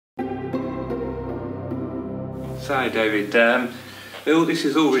So David, this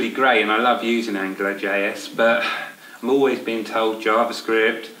is all really great and I love using AngularJS, but I'm always being told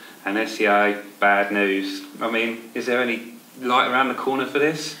JavaScript and SEO, bad news. I mean, is there any light around the corner for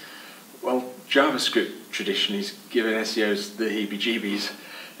this? Well, JavaScript traditionally has given SEOs the heebie-jeebies.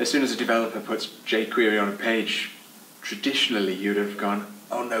 As soon as a developer puts jQuery on a page, traditionally you'd have gone,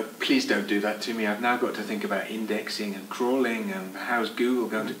 oh no, please don't do that to me. I've now got to think about indexing and crawling and how's Google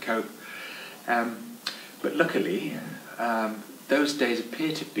going to cope. But luckily, those days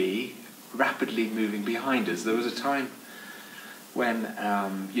appear to be rapidly moving behind us. There was a time when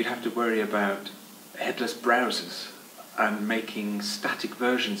you'd have to worry about headless browsers and making static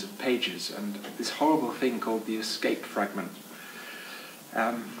versions of pages and this horrible thing called the escape fragment.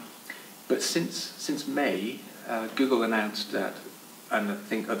 But since May, Google announced that, and I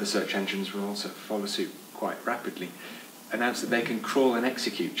think other search engines will also follow suit quite rapidly, announced that they can crawl and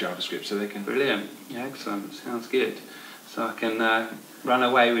execute JavaScript, so they can... Brilliant, yeah, excellent, sounds good. So I can run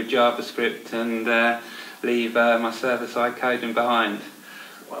away with JavaScript and leave my server-side coding behind.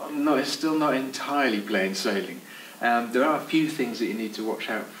 Well, no, it's still not entirely plain sailing. There are a few things that you need to watch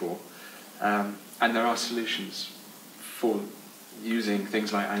out for, and there are solutions for using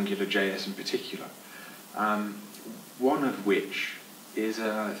things like AngularJS in particular. One of which is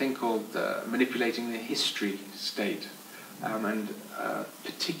a thing called manipulating the history state, and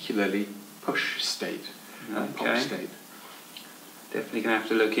particularly push state, pop state. Definitely going to have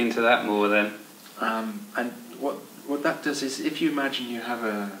to look into that more then. And what that does is, if you imagine you have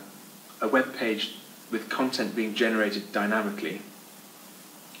a web page with content being generated dynamically,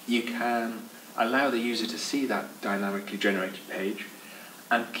 you can allow the user to see that dynamically generated page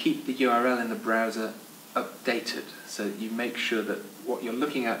and keep the URL in the browser updated, so that you make sure that what you're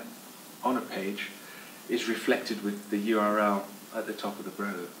looking at on a page is reflected with the URL at the top of the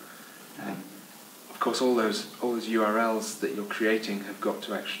browser. Of course, all those URLs that you're creating have got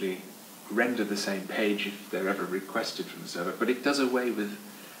to actually render the same page if they're ever requested from the server, but it does away with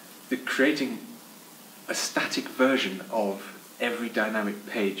creating a static version of every dynamic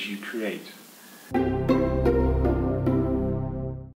page you create.